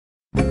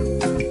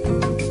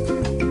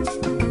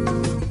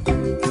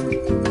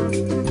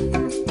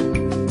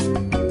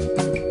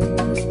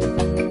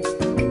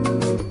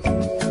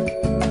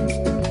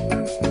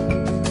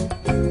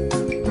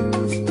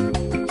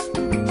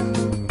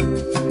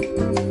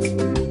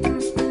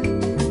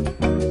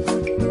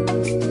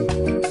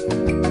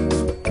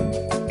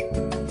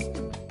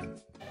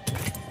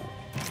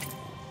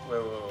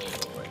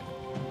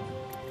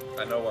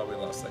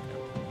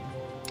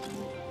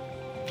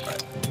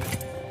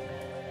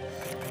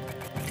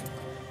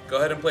Go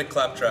ahead and play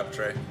Claptrap,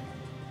 Trey.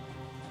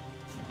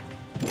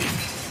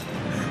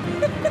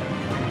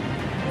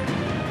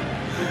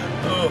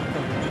 Oh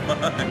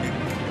my.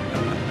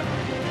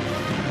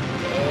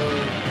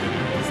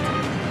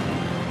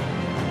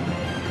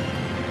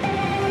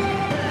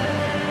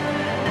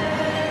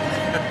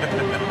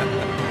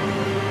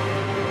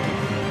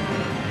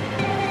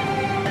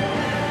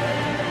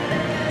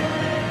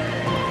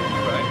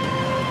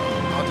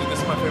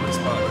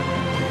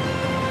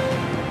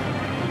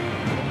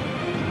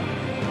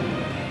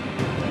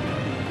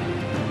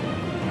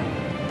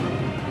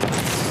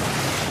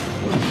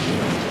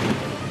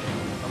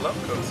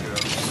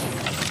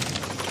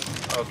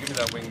 Oh, give me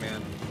that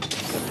wingman.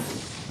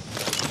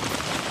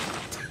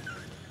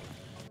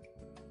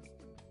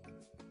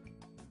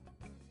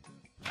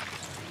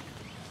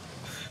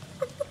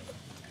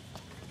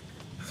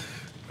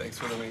 Thanks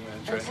for the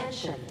wingman, Trey.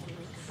 Attention.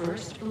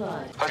 First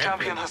blood. A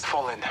champion has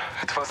fallen.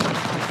 It was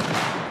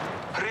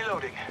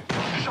reloading.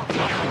 Shots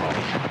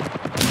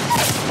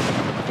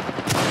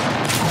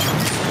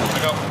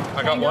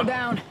I got one.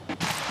 Down.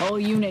 All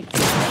units.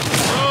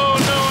 Oh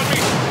no, on me!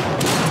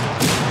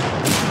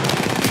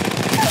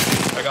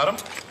 I got him.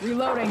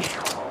 Reloading.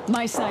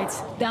 My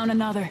sights. Down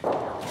another.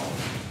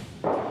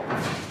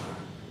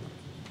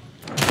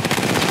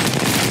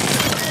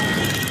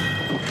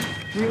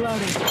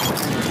 Reloading.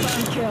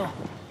 First kill.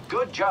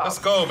 Good job. Let's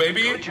go,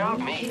 baby. Good job,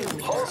 me.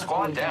 Whole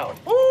squad down.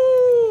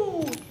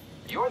 Woo!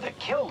 You're the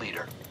kill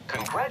leader.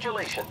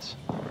 Congratulations.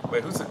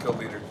 Wait, who's the kill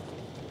leader?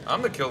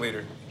 I'm the kill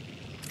leader.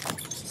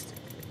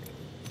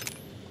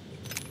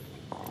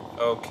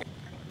 Okay.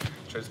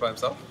 Trey's by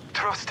himself?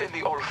 Trust in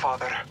the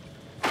All-Father.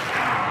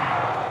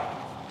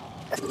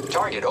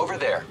 Target over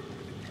there.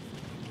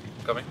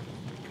 Coming.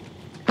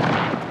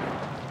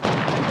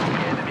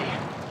 Enemy.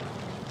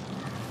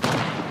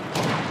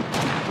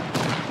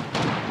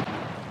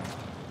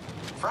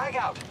 Frag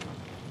out.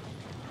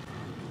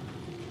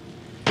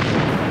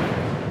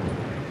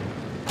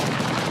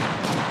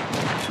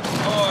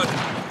 Oh,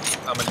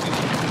 I'm an idiot.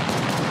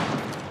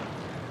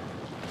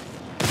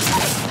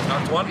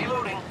 Knocked one.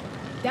 Reloading.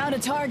 Down to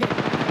target.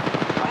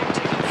 I am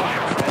taking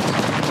fire, friends.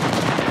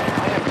 I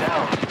am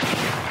down.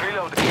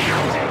 Reloading.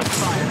 Taking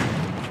fire.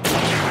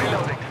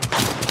 Reloading.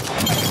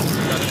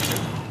 Got it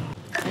too.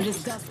 I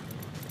just got.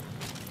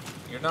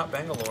 You're not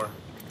Bangalore.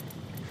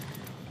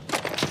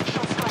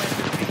 Shots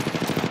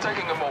fired.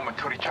 Taking a moment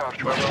to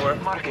recharge. Where?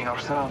 Marking our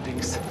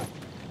surroundings.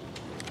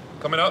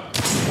 Coming up.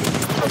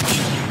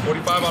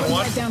 45 on one.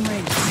 Right down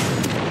range.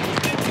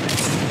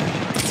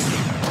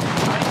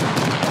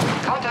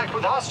 Contact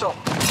with hostile.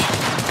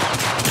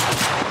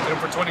 Hit him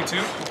for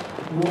 22.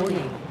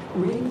 Warning.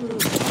 Ring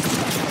loose.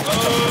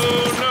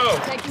 Oh no!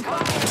 Taking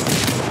fire.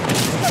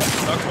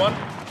 Knocked one.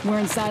 We're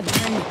inside the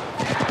ring. I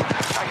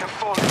have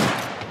fallen.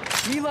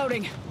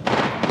 Reloading.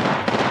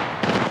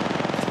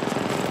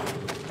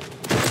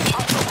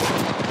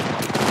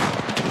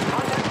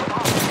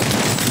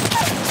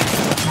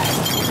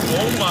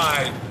 Oh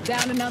my!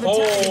 Down another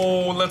target.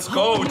 Oh, let's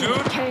go,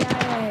 dude!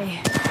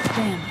 KIA.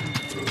 Damn.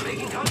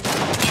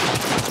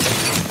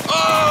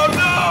 Oh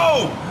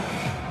no!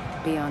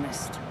 Be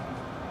honest.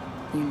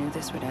 You knew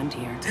this would end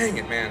here. Dang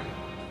it, man.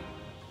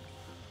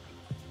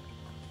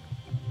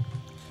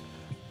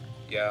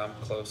 Yeah, I'm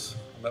close.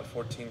 I'm at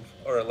 14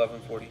 or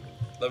 1140.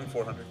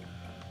 11,400.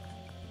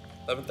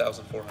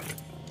 11,400.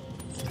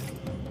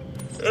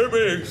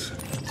 Airbags!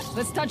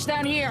 Let's touch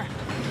down here.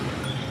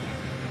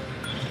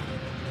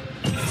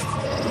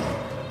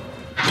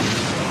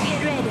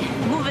 Get ready.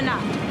 Moving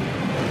up.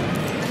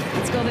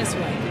 Let's go this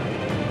way.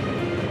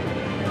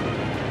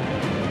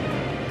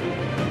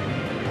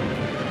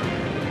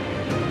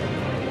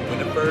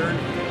 Winnipeg.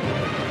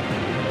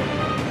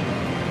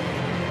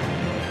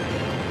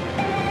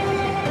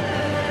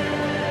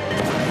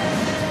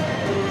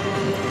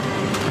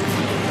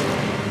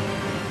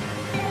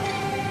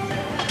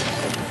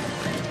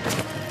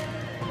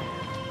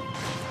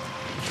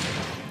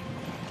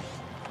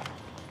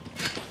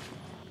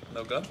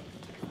 No gun?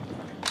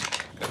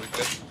 Okay, we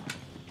good.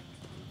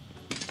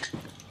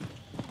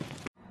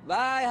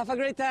 Bye, have a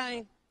great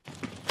time.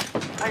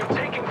 I am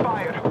taking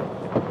fire.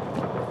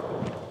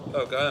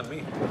 Oh, guy on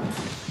me.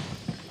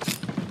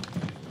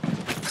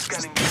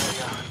 Scanning the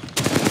area.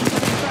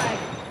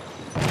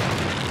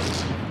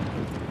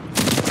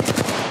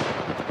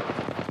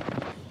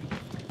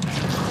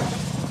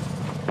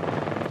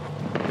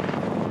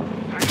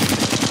 I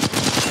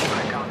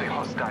found a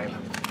hostile.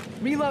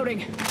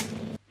 Reloading.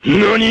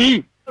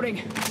 NANI?!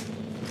 Reloading.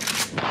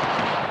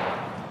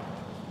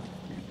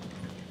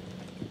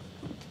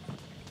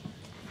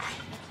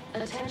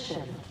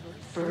 Attention.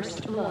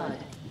 First blood.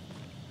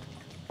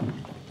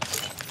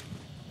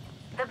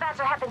 The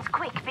battle happens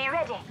quick. Be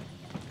ready.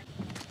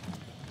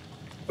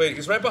 Wait,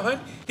 he's right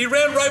behind? He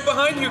ran right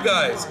behind you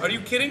guys! Are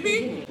you kidding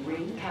me?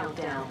 Ring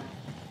countdown.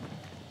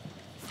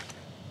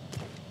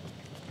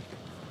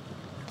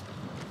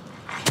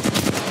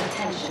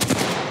 Attention.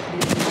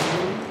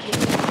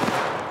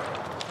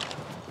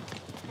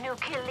 New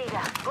kill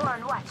leader. Go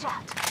on, watch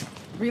out.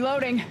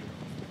 Reloading.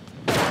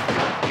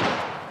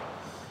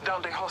 Down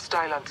Down the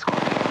hostile and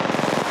squad.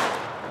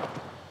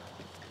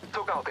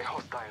 Took out the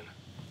hostile.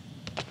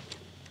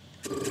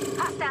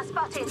 Hostile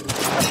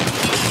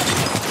spotted.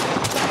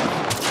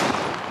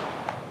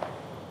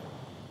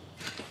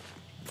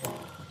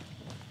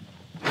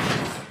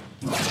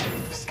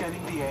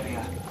 Scanning the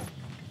area.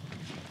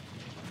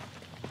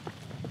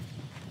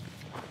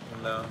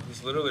 No,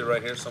 he's literally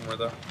right here somewhere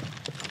though.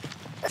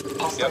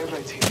 Hostile Yep.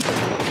 right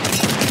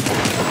here.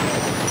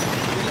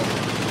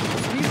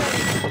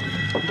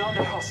 Down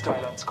the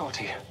hostile and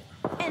Scotty.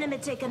 Enemy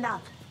taken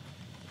up.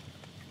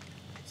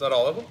 Is that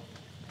all of them?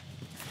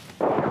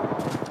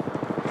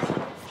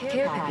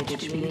 Care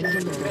package being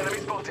delivered. Enemy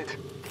spotted.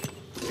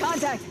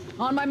 Contact!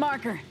 On my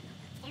marker.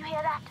 You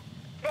hear that?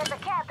 There's a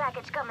care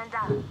package coming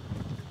down.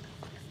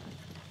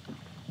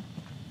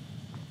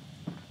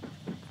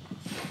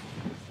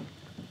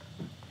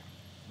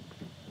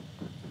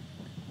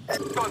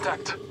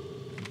 Contact.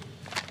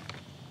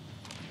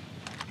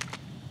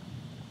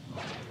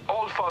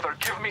 All Father,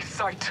 give me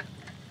sight.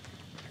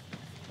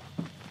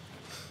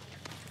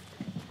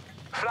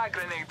 Frag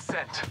grenade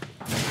sent.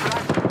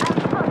 Frag. I'm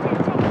spotted.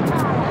 Taking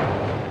fire.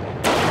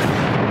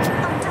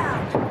 I'm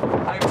down.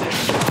 I'm taking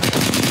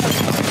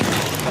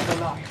fire. I'm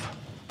alive.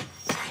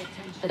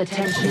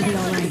 Attention, the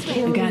alright.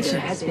 The gotcha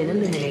has been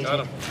eliminated. Got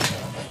him.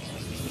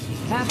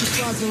 Half the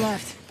squads are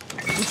left.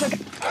 We took it.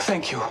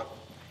 Thank you.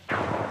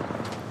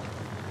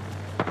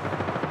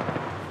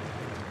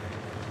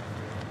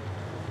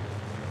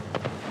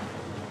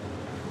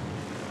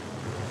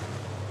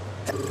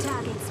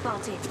 Target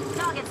spotted.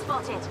 Target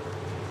spotted.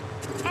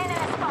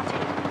 Enemy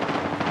spotted.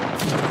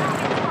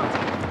 Target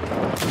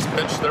spotted.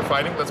 Pinch, they're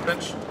fighting. Let's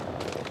pinch.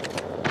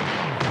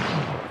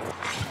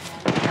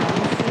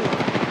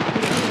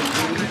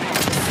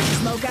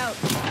 Smoke out.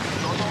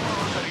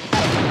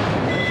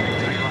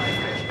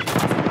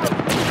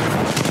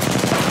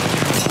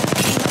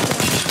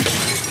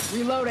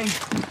 Reloading.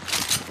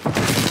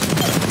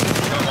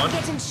 Got one.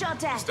 Getting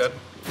shot He's at. dead.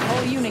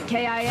 Whole unit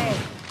KIA.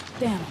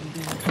 Damn, I'm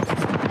good.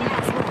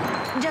 Last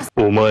one. Just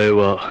お前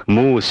は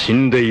もう死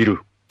んでい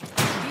る。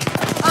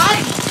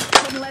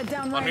 Couldn't let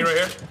down On me range. right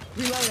here.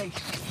 Reloading.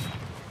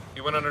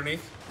 He went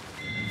underneath.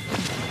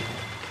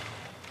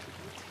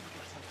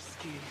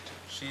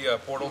 She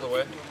portaled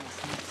away.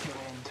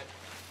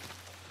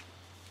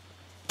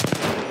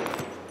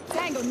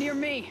 Tango near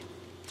me.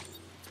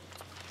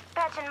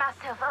 patching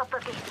myself up a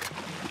bit.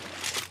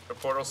 The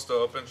portal's still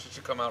open. She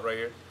should come out right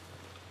here.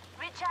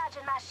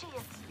 Recharging my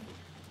shields.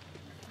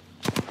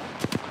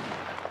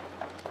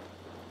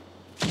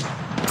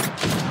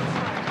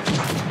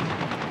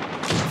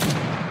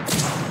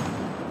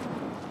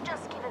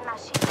 Just giving my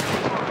shields a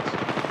recharge.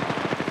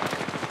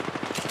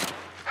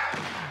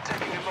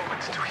 Taking a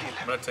moment to heal.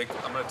 I'm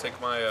gonna take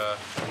my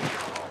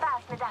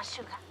Pass me that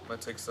sugar. I'm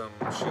gonna take some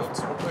shields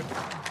real quick.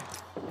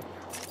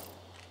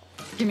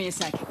 Give me a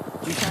sec.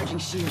 Recharging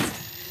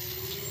shields.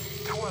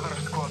 2 other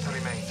squads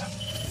remain.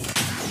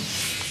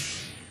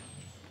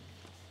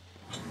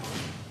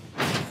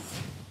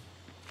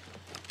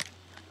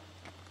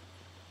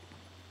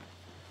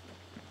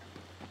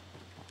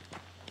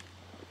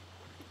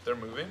 They're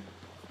moving.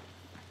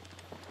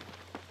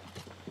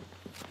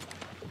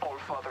 All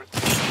father.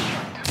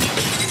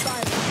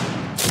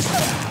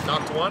 Fire.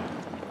 Knocked one.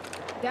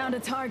 Down to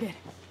target.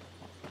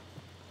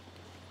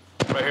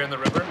 Right here in the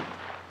river.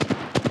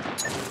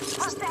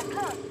 What's that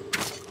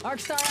close? Arc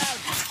star out.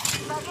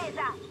 Forget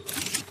that.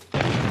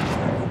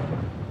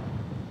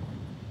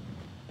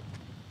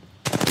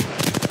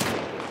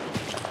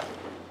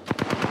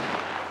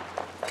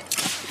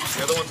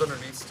 The other one's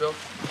underneath still.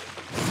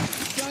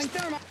 Going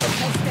thermal.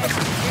 Head steady.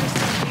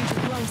 Airstrike danger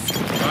close.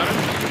 Got it.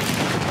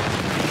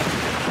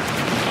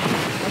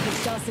 I've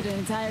exhausted an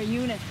entire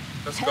unit.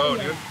 Let's Hell go,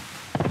 yeah. dude.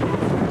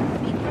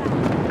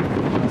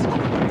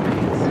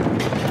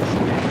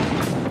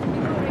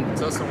 Reloading.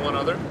 It's us and one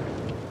other.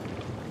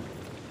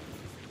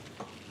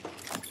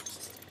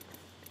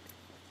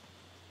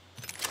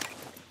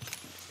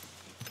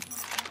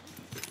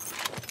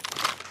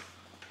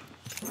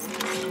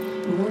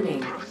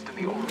 Warning. Trust in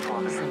the all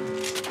father.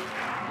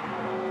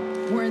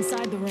 We're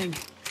inside the ring.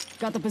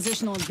 Got the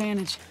positional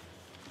advantage.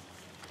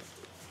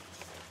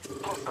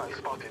 Hostile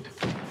spotted.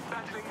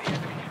 Battling the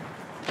enemy.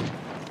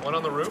 One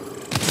on the roof.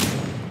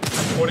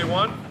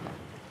 41.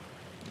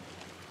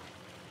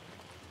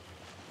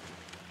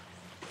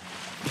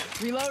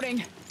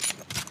 Reloading.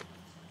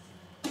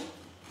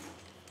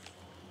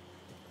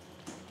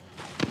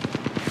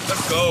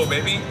 Let's go,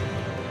 baby.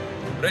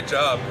 Great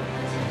job.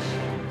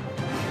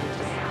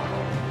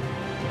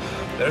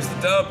 There's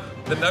the dub.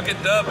 The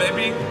Nugget dub,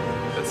 baby.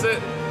 That's it.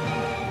 1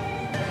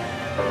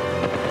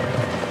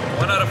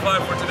 out of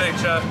 5 for today,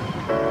 chat.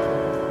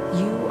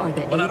 You are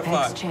the 1 out of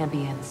Apex 5.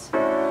 champions.